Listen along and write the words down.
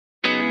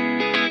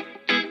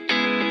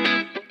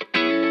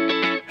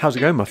How's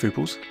it going, my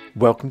Fables?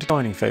 Welcome to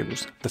Dining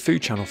Fables, the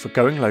food channel for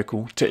going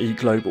local to eat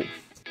global.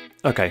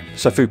 Okay,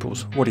 so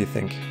Fables, what do you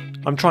think?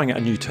 I'm trying out a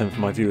new term for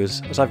my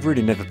viewers, as I've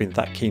really never been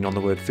that keen on the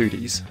word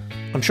foodies.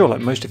 I'm sure like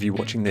most of you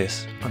watching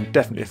this, I'm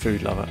definitely a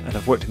food lover and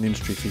I've worked in the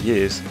industry for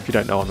years. If you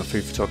don't know, I'm a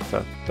food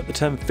photographer, but the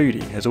term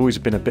foodie has always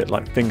been a bit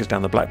like fingers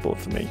down the blackboard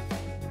for me.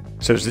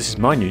 So as this is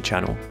my new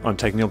channel, I'm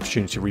taking the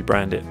opportunity to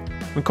rebrand it.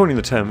 I'm calling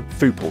the term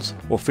Fooples,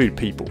 or Food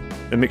People,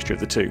 a mixture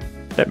of the two.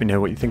 Let me know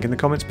what you think in the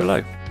comments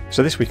below.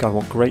 So this week I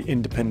want great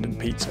independent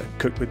pizza,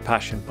 cooked with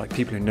passion by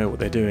people who know what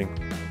they're doing.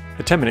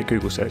 A 10-minute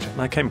Google search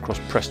and I came across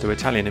Presto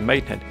Italian in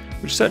Maidenhead,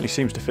 which certainly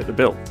seems to fit the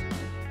bill.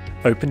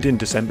 Opened in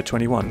December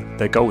 21,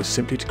 their goal was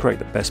simply to create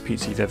the best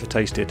pizza you've ever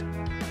tasted.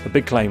 A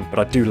big claim, but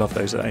I do love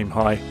those that aim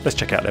high. Let's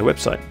check out their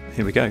website.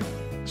 Here we go.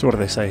 So what do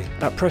they say?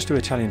 At Presto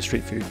Italian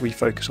Street Food, we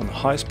focus on the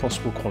highest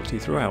possible quality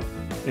throughout.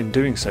 In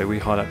doing so, we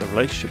highlight the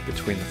relationship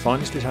between the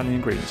finest Italian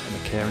ingredients and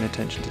the care and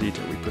attention to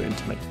detail we put in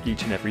to make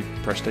each and every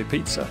Presto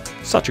pizza.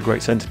 Such a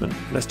great sentiment.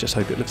 Let's just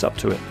hope it lives up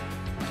to it.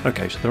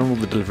 Okay, so they're on all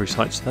the delivery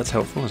sites. That's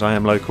helpful, as I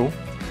am local.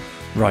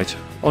 Right,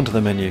 onto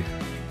the menu.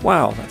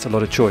 Wow, that's a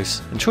lot of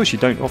choice, and choice you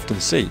don't often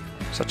see,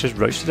 such as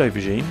roasted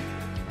aubergine,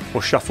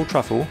 or shuffle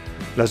truffle,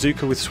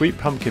 lazooka with sweet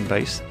pumpkin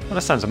base. Well,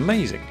 that sounds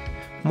amazing.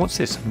 And what's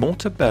this?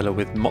 Mortadella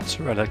with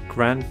mozzarella,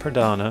 gran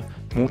padano,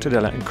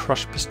 mortadella and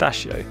crushed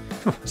pistachio.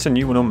 It's a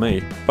new one on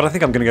me. But I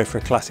think I'm going to go for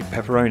a classic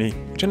pepperoni,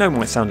 which I know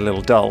might sound a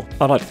little dull.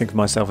 I like to think of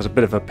myself as a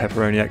bit of a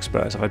pepperoni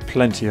expert, as I've had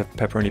plenty of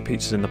pepperoni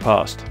pizzas in the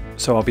past.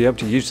 So I'll be able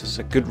to use this as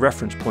a good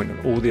reference point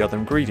on all the other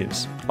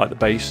ingredients, like the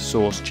base,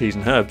 sauce, cheese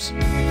and herbs.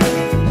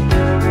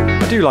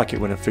 I do like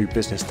it when a food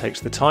business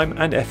takes the time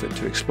and effort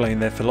to explain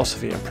their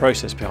philosophy and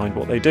process behind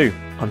what they do.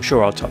 I'm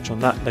sure I'll touch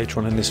on that later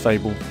on in this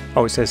fable.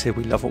 Oh, it says here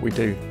we love what we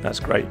do. That's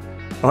great.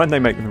 And they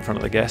make them in front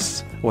of the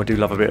guests. Oh, I do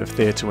love a bit of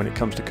theatre when it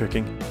comes to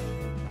cooking.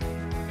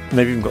 And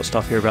they've even got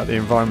stuff here about the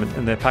environment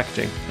and their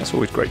packaging. That's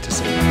always great to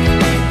see.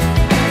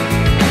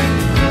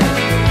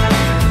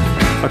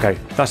 Okay,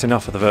 that's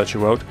enough of the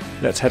virtual world.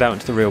 Let's head out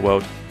into the real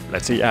world.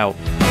 Let's eat out.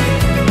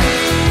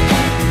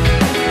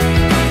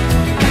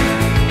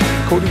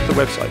 According to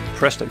the website,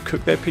 Presto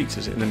cook their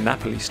pizzas in the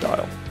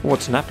Napoli-style.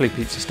 What's Napoli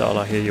pizza style,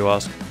 I hear you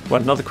ask? Well,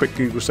 another quick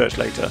Google search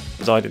later,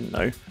 as I didn't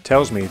know,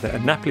 tells me that a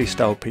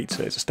Napoli-style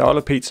pizza is a style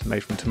of pizza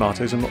made from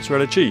tomatoes and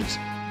mozzarella cheese.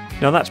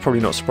 Now that's probably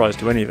not a surprise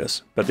to any of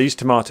us, but these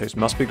tomatoes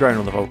must be grown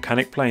on the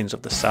volcanic plains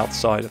of the south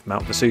side of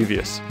Mount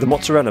Vesuvius. The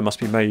mozzarella must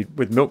be made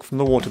with milk from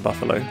the water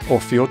buffalo, or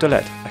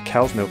fiordelette, a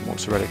cow's milk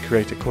mozzarella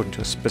created according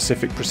to a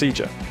specific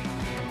procedure.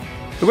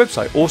 The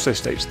website also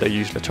states they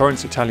use La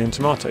Torrance Italian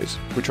tomatoes,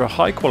 which are a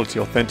high quality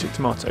authentic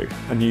tomato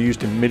and are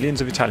used in millions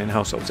of Italian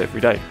households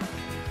every day.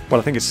 Well,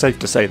 I think it's safe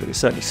to say that it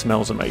certainly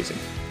smells amazing,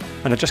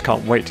 and I just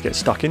can't wait to get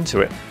stuck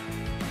into it.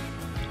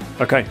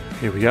 Okay,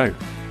 here we go.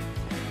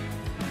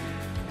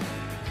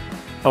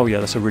 Oh yeah,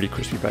 that's a really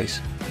crispy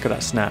base. Look at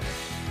that snap.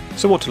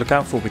 So what to look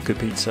out for with good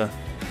pizza,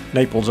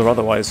 Naples or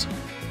otherwise?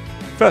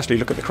 Firstly,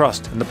 look at the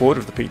crust and the border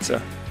of the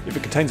pizza. If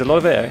it contains a lot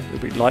of air, it will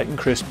be light and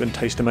crisp and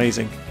taste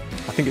amazing.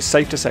 I think it's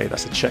safe to say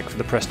that's a check for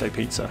the Presto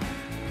pizza.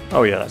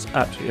 Oh yeah, that's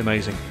absolutely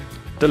amazing.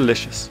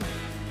 Delicious.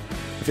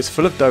 If it's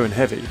full of dough and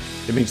heavy,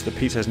 it means the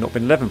pizza has not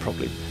been leavened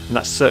properly, and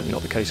that's certainly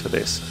not the case for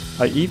this.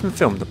 I even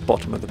filmed the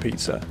bottom of the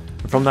pizza,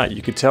 and from that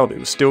you could tell that it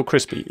was still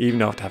crispy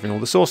even after having all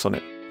the sauce on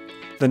it.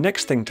 The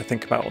next thing to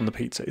think about on the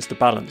pizza is the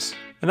balance,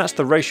 and that's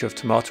the ratio of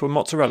tomato and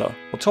mozzarella,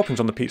 or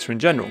toppings on the pizza in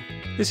general.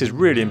 This is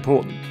really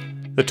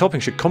important. The topping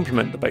should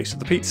complement the base of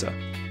the pizza.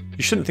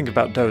 You shouldn't think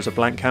about dough as a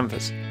blank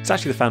canvas, it's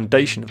actually the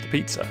foundation of the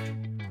pizza.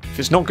 If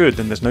it's not good,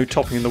 then there's no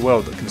topping in the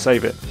world that can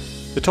save it.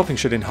 The topping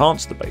should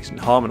enhance the base and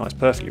harmonise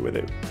perfectly with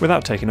it,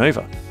 without taking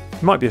over.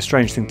 It might be a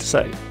strange thing to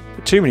say,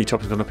 but too many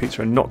toppings on a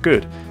pizza are not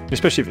good, and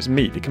especially if it's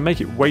meat, it can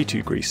make it way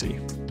too greasy.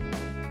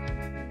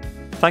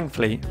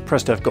 Thankfully,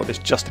 Presto have got this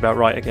just about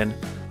right again.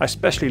 I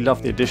especially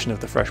love the addition of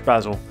the fresh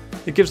basil.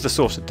 It gives the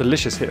sauce a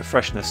delicious hit of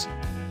freshness.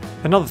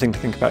 Another thing to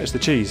think about is the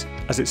cheese,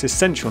 as it's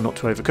essential not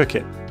to overcook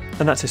it.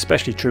 And that's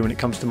especially true when it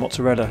comes to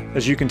mozzarella,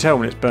 as you can tell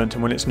when it's burnt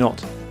and when it's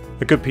not.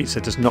 A good pizza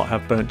does not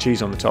have burnt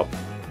cheese on the top.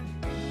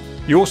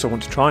 You also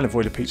want to try and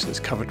avoid a pizza that's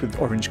covered with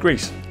orange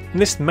grease,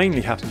 and this mainly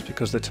happens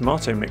because the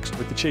tomato mixed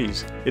with the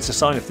cheese. It's a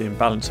sign of the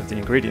imbalance of the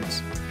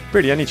ingredients.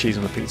 Really, any cheese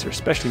on the pizza,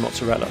 especially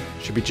mozzarella,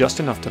 should be just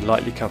enough to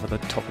lightly cover the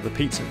top of the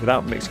pizza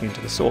without mixing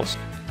into the sauce.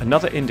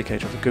 Another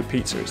indicator of a good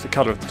pizza is the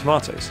colour of the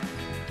tomatoes.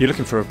 You're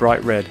looking for a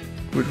bright red,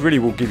 which really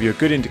will give you a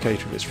good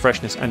indicator of its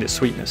freshness and its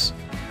sweetness.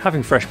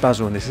 Having fresh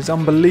basil in this is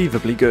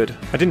unbelievably good.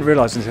 I didn't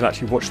realise until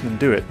actually watching them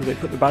do it that they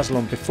put the basil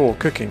on before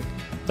cooking.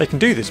 They can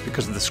do this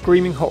because of the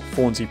screaming hot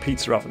Hornsey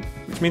pizza oven,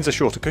 which means a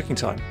shorter cooking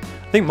time.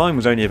 I think mine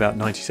was only about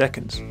 90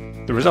 seconds.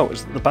 The result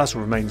is that the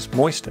basil remains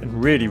moist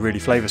and really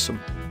flavoursome.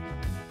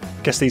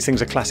 Guess these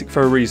things are classic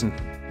for a reason.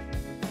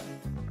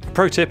 A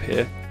pro tip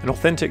here, an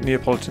authentic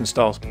Neapolitan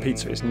style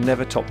pizza is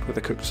never topped with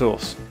a cooked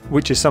sauce,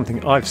 which is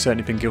something I've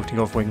certainly been guilty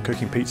of when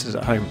cooking pizzas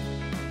at home.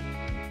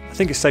 I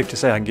think it's safe to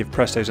say I can give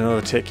Presto's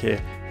another tick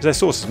here, as their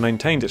sauce has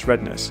maintained its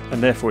redness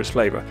and therefore its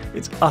flavour.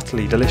 It's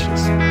utterly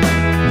delicious.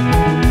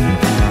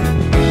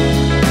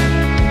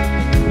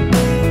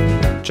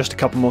 Just a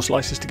couple more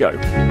slices to go.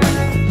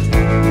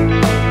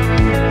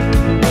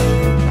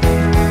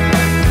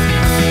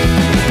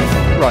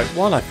 Right,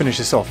 while I finish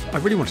this off, I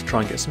really want to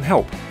try and get some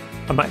help.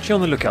 I'm actually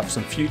on the lookout for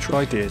some future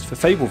ideas for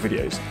Fable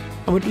videos,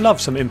 and would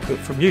love some input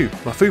from you,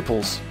 my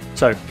fooples.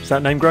 So, is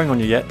that name growing on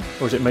you yet,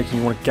 or is it making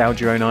you want to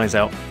gouge your own eyes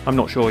out? I'm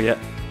not sure yet.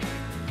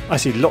 I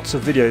see lots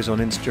of videos on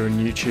Insta and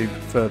YouTube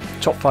for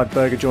top 5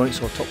 burger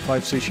joints, or top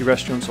 5 sushi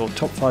restaurants, or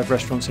top 5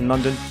 restaurants in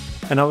London,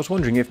 and I was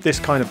wondering if this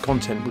kind of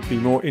content would be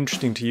more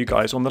interesting to you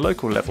guys on the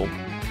local level.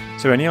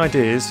 So any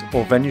ideas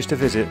or venues to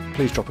visit,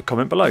 please drop a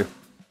comment below.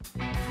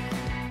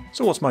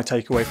 So what's my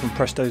takeaway from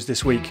Presto's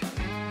this week?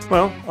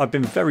 Well, I've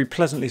been very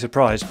pleasantly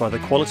surprised by the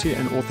quality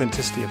and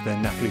authenticity of their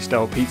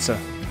Napoli-style pizza.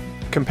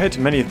 Compared to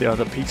many of the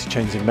other pizza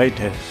chains in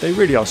Maidenhead, they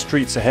really are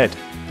streets ahead.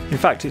 In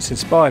fact, it's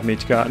inspired me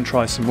to go out and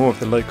try some more of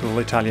the local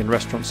Italian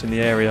restaurants in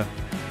the area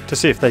to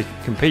see if they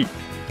can compete.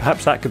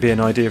 Perhaps that could be an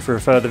idea for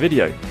a further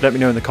video. Let me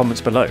know in the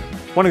comments below.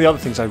 One of the other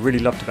things I really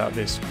loved about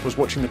this was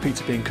watching the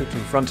pizza being cooked in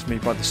front of me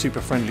by the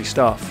super friendly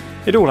staff.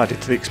 It all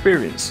added to the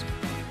experience.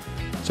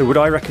 So would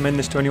I recommend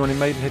this to anyone in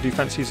Maidenhead who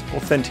fancies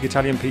authentic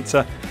Italian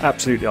pizza?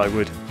 Absolutely I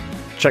would.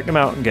 Check them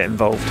out and get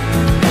involved.